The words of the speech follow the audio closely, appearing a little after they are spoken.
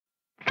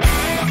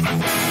Alright,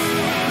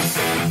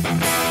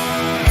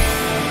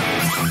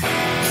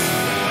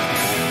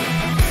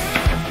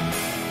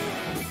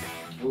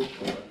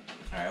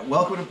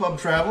 welcome to Pub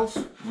Travels.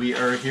 We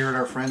are here at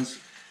our friend's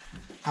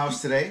house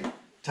today,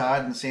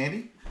 Todd and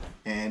Sandy,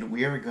 and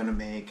we are going to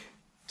make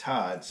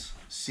Todd's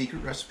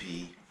secret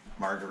recipe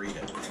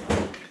margarita.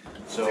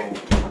 So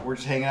we're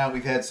just hanging out.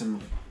 We've had some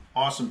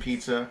awesome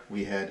pizza.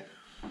 We had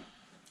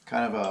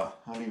kind of a,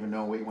 I don't even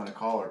know what you want to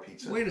call our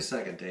pizza. Wait a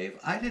second, Dave.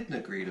 I didn't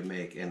agree to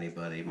make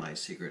anybody my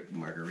secret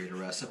margarita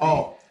recipe.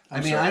 Oh,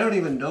 I mean, I don't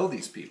even know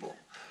these people.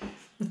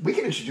 We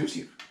can introduce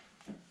you.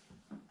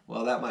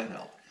 Well, that might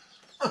help.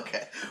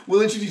 Okay,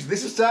 we'll introduce you.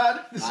 This is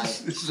Todd.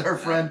 This is our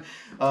friend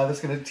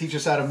that's going to teach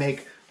us how to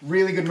make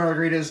really good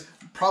margaritas.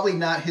 Probably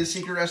not his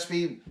secret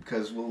recipe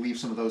because we'll leave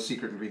some of those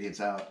secret ingredients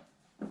out.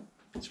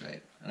 That's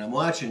right. And I'm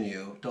watching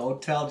you.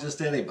 Don't tell just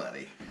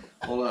anybody.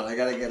 Hold on, I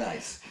gotta get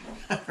ice.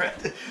 All right.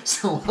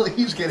 So while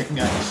he's getting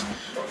ice,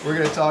 we're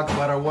going to talk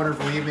about our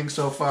wonderful evening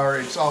so far.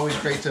 It's always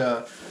great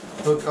to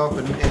hook up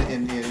and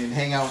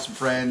hang out with some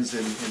friends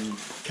and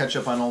catch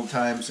up on old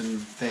times and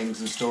things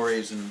and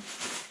stories and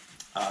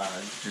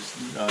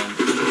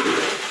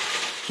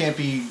can't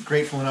be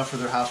grateful enough for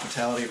their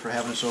hospitality, for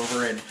having us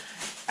over and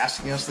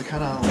asking us to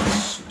kind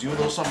of do a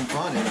little something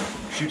fun and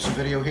shoot some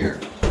video here.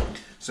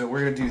 So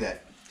we're going to do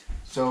that.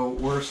 So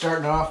we're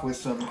starting off with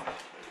some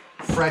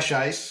fresh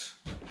ice.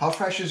 How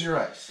fresh is your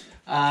ice?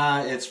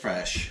 It's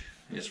fresh.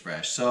 It's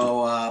fresh.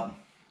 So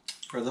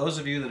for those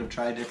of you that have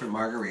tried different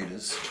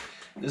margaritas,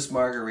 this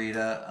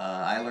margarita,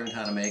 I learned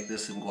how to make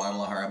this in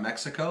Guadalajara,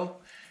 Mexico.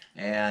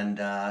 And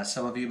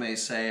some of you may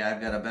say,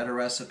 I've got a better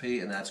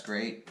recipe, and that's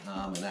great.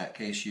 In that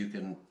case, you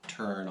can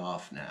turn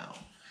off now.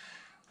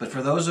 But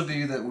for those of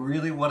you that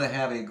really want to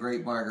have a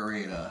great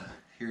margarita,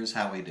 here's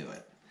how we do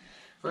it.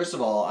 First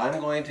of all, I'm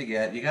going to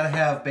get, you got to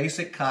have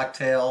basic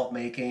cocktail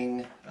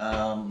making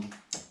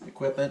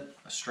equipment,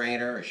 a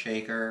strainer, a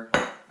shaker,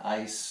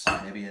 ice,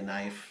 maybe a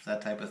knife,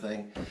 that type of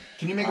thing.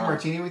 Can you make a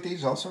martini with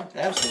these also?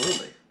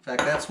 Absolutely. In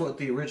fact, that's what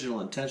the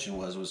original intention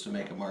was to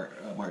make a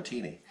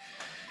martini.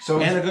 So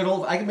and a good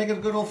old, I can make a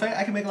good old,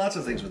 I can make lots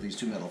of things with these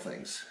two metal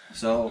things.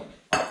 So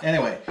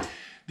anyway,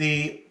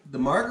 the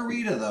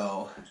margarita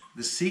though,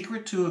 the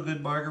secret to a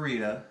good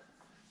margarita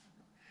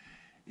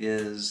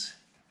is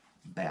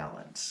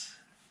balance.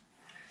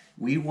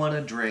 We want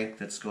a drink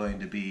that's going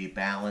to be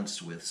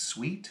balanced with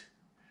sweet,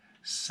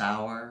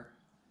 sour,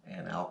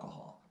 and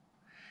alcohol.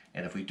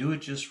 And if we do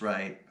it just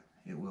right,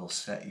 it will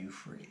set you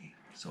free.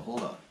 So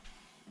hold on.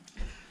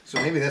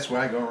 So maybe that's where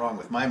I go wrong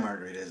with my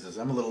margaritas, is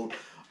I'm a little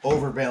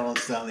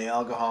overbalanced on the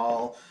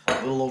alcohol, a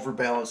little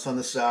overbalanced on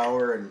the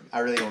sour, and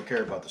I really don't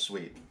care about the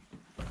sweet.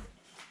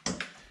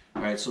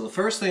 All right, so the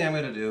first thing I'm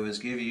going to do is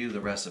give you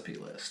the recipe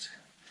list.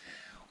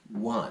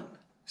 1,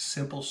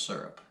 simple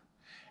syrup.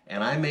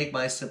 And I make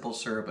my simple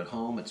syrup at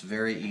home. It's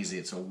very easy.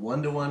 It's a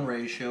 1-to-1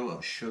 ratio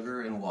of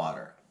sugar and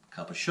water.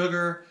 Cup of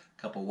sugar,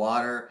 cup of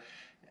water.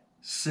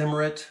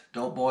 Simmer it,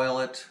 don't boil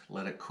it,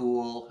 let it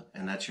cool,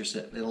 and that's your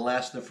sit. It'll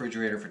last in the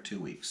refrigerator for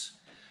 2 weeks.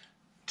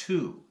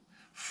 2,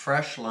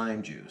 fresh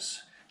lime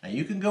juice. Now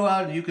you can go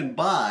out and you can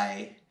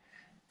buy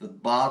the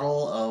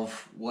bottle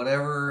of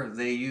whatever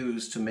they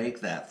use to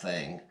make that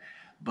thing,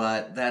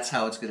 but that's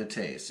how it's going to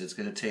taste. It's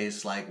going to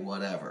taste like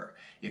whatever.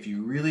 If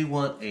you really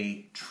want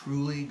a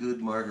truly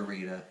good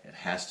margarita, it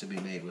has to be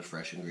made with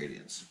fresh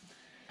ingredients.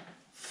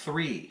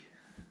 3,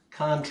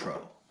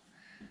 Cointreau.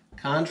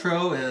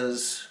 Cointreau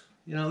is,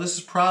 you know, this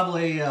is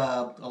probably,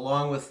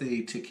 along with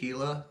the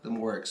tequila, the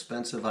more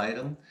expensive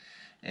item.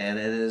 And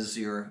it is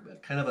your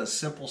kind of a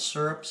simple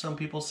syrup, some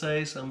people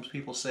say. Some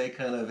people say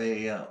kind of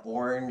a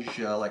orange,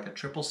 like a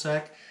triple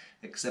sec,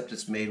 except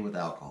it's made with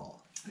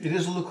alcohol. It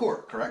is a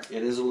liqueur, correct?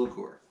 It is a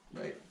liqueur,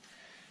 right.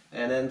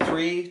 And then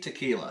 3,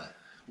 tequila.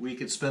 We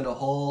could spend a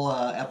whole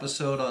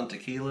episode on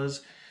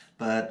tequilas,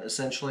 but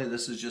essentially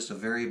this is just a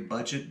very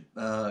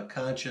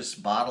budget-conscious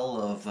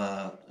bottle of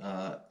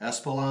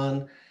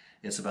Espolon.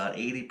 It's about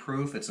 80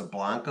 proof. It's a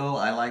Blanco.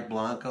 I like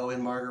Blanco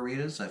in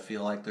margaritas. I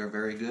feel like they're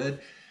very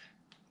good.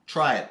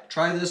 Try it.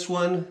 Try this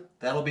one.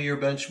 That'll be your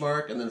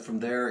benchmark, and then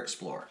from there,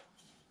 explore.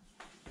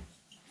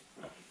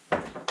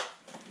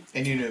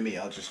 And you know me,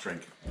 I'll just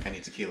drink any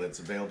tequila that's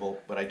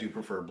available, but I do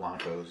prefer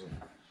Blancos.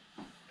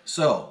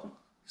 So,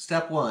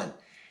 step 1,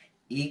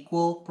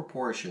 equal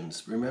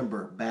proportions.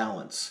 Remember,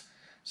 balance.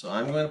 So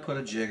I'm going to put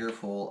a jigger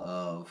full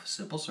of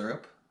simple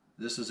syrup.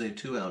 This is a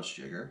 2-ounce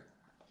jigger.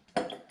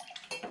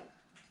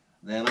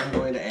 Then I'm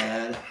going to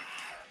add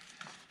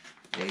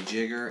a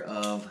jigger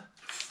of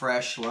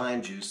fresh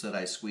lime juice that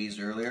I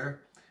squeezed earlier.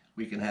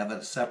 We can have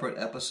a separate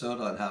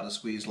episode on how to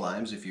squeeze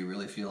limes if you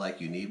really feel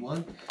like you need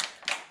one.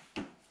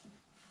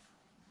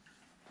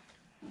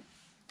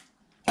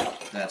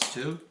 That's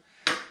 2.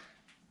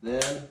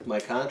 Then my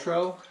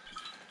Cointreau,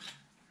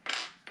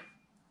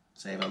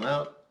 same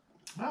amount.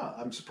 Wow,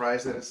 I'm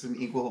surprised that it's an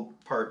equal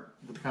part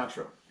with the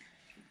Cointreau.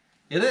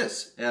 It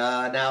is.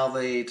 Now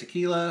the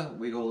tequila,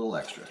 we go a little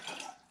extra.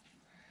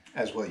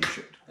 As well you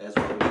should. As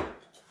well we should.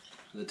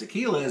 The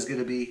tequila is going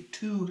to be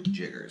 2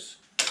 jiggers.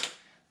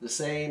 the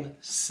same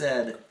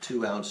said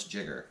 2-ounce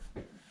jigger.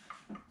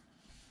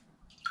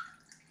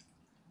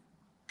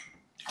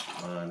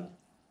 Come on.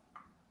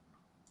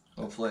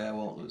 Hopefully I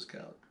won't lose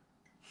count.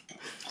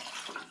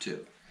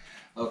 2.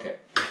 Okay.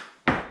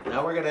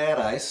 Now we're going to add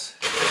ice.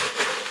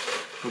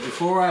 But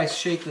before I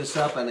shake this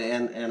up and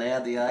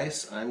add the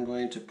ice, I'm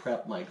going to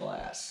prep my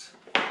glass.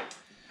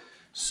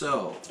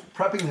 So,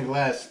 prepping the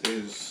glass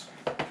is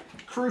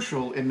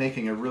crucial in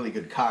making a really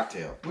good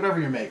cocktail. Whatever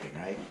you're making,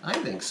 right? I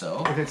think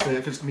so. If it's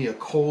gonna be a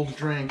cold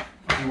drink,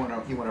 you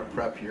wanna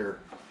prep your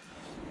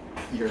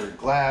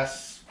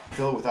glass,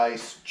 fill it with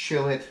ice,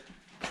 chill it.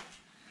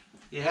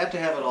 You have to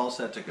have it all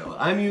set to go.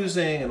 I'm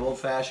using an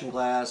old-fashioned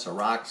glass, a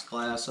rocks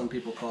glass, some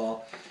people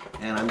call,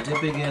 and I'm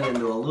dipping it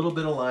into a little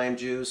bit of lime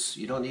juice.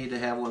 You don't need to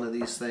have one of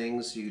these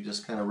things. You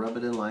just kind of rub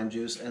it in lime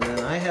juice. And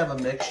then I have a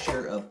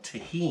mixture of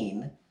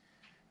tahine,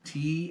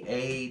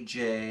 T-A-J-I-N.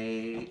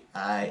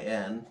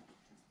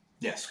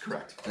 Yes,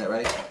 correct. Is that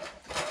right?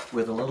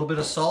 With a little bit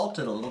of salt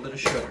and a little bit of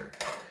sugar.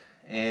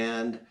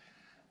 And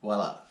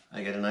voila,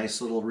 I get a nice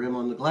little rim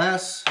on the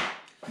glass.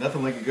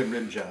 Nothing like a good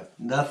rim job.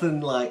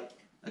 Nothing like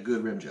a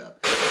good rim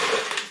job.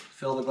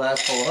 Fill the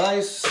glass full of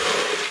ice.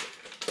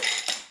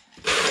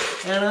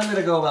 And I'm going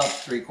to go about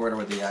 3/4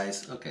 with the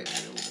ice. Okay,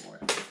 maybe a little bit more.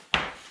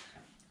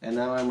 And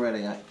now I'm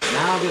ready. Now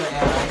I'm going to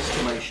add ice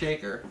to my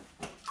shaker.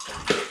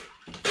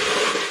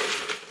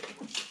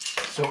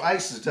 So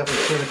ice is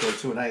definitely critical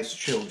to a nice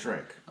chilled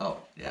drink. Oh,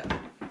 yeah.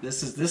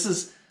 This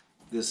is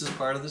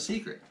part of the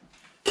secret.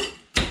 You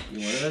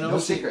want to know? No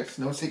secrets,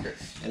 no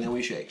secrets. And then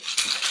we shake.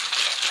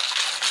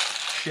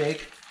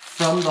 Shake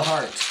from the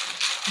heart.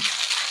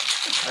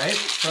 Right?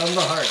 From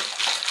the heart.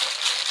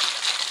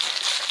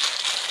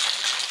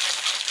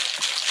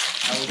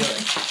 How we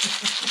doing?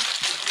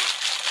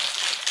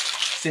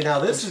 See, now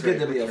this is good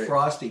to be a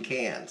frosty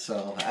can,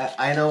 so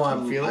I know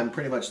I'm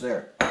pretty much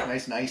there.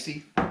 Nice and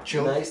icy,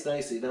 chilled. Nice,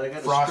 nicey. Now I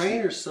got frosty. a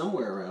strainer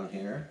somewhere around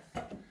here.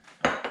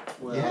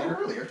 Well, yeah,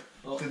 earlier.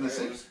 Oh, in the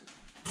sink.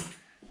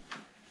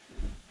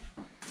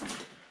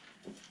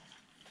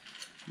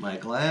 My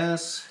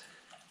glass.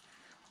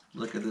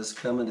 Look at this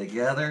coming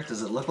together.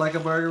 Does it look like a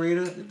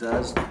margarita? It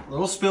does. A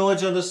little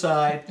spillage on the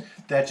side.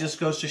 That just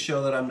goes to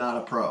show that I'm not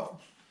a pro.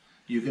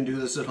 You can do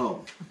this at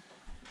home.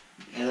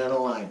 And then a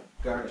lime.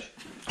 Garnish.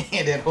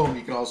 And at home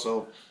you can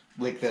also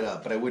lick that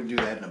up, but I wouldn't do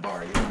that in a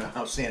bar. You don't know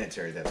how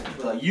sanitary that's going to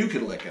be. Well, you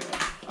can lick it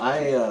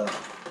up.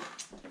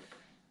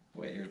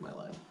 Wait, here's my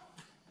lime.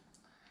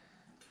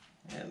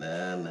 And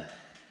then,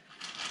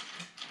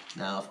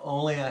 now if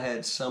only I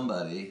had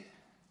somebody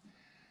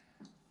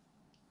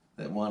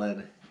that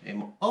wanted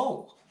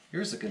oh,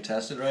 here's a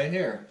contestant right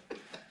here.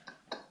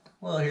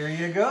 Well, here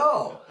you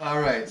go. All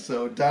right,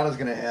 so Donna's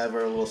going to have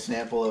our little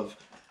sample of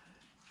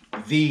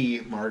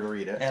the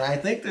margarita. And I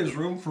think there's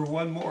room for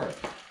one more.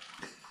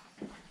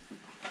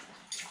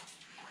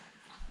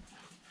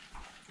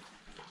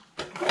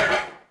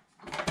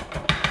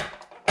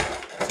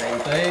 Same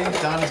thing.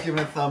 Donna's giving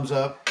a thumbs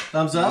up.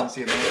 Thumbs up.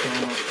 You can see it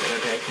on the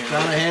camera.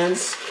 Donna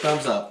hands,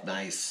 thumbs up.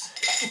 Nice.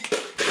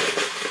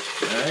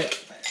 All right.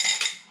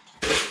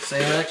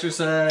 Same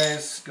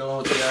exercise, going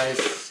with the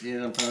ice.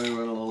 Yeah, I'm probably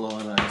running a little low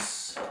on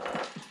ice.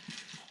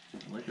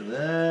 Look at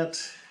that.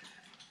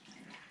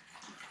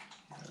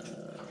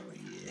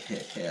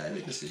 Yeah, I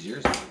think this is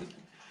yours, David.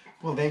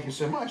 Well, thank you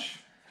so much.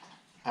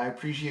 I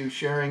appreciate you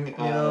sharing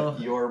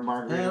your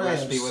margarita and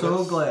recipe with us. I'm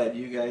so glad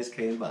you guys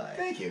came by.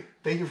 Thank you.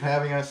 Thank you for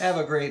having us. Have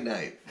a great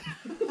night.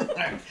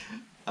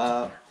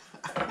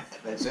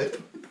 That's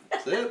it?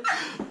 That's it.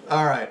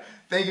 All right.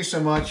 Thank you so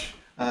much.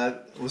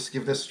 Let's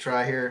give this a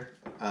try here.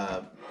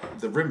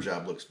 The rim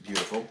job looks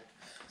beautiful.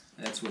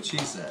 That's what she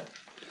said.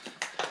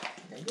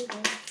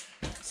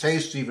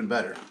 Tastes even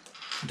better.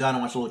 Donna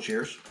wants a little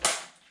cheers.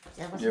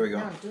 There we go.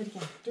 No, do it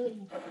again. Do it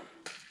again.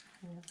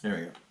 There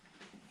we go.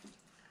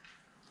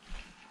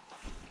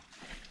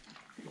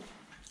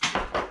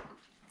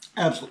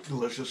 Absolutely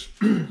delicious.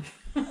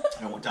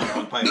 I went down the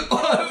wrong pipe.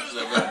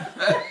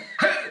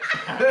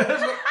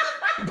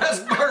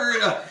 Best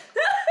margarita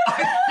I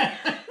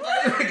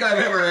think I've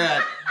ever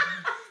had.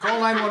 Call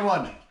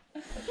 911.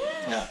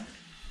 Yeah.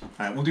 All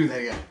right, we'll do that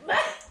again.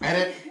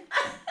 Edit.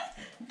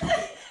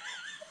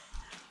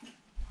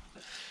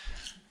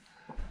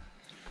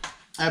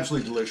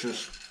 Absolutely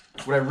delicious.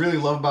 What I really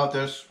love about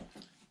this,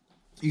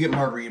 you get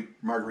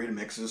margarita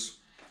mixes,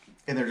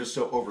 and they're just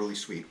so overly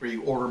sweet. Where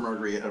you order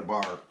margarita at a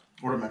bar,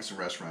 or a Mexican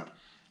restaurant,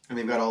 and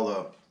they've got all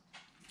the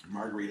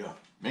margarita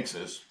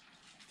mixes.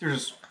 They're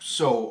just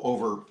so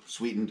over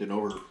sweetened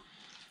and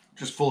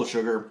just full of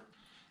sugar.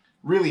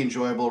 Really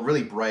enjoyable,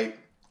 really bright,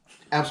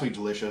 absolutely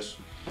delicious.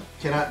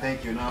 Cannot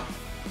thank you enough.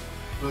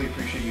 Really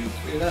appreciate you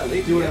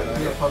doing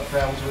pub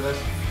travels with us.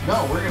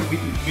 No, we can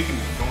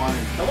go on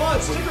and come on,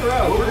 stick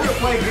around. We're gonna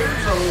play games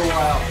for a little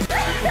while.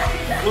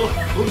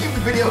 we'll keep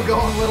the video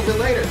going a little bit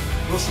later.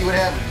 We'll see what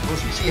happens. We'll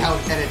see how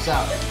it edits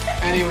out.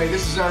 Anyway,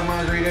 this is our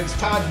margarita. It's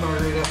Todd's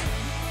margarita.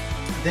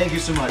 Thank you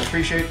so much.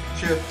 Appreciate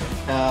you.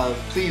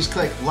 Please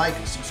click like,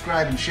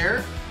 subscribe, and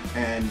share.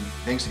 And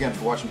thanks again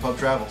for watching Pub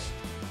Travels.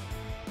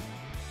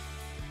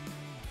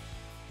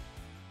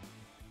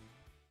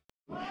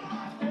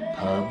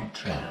 Pub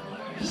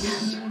Travelers.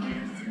 Yeah,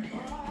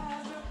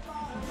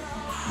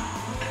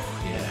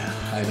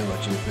 I know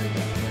what you're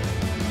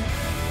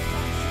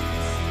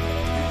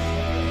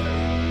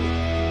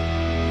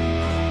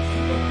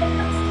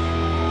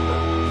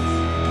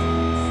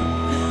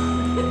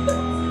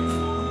thinking.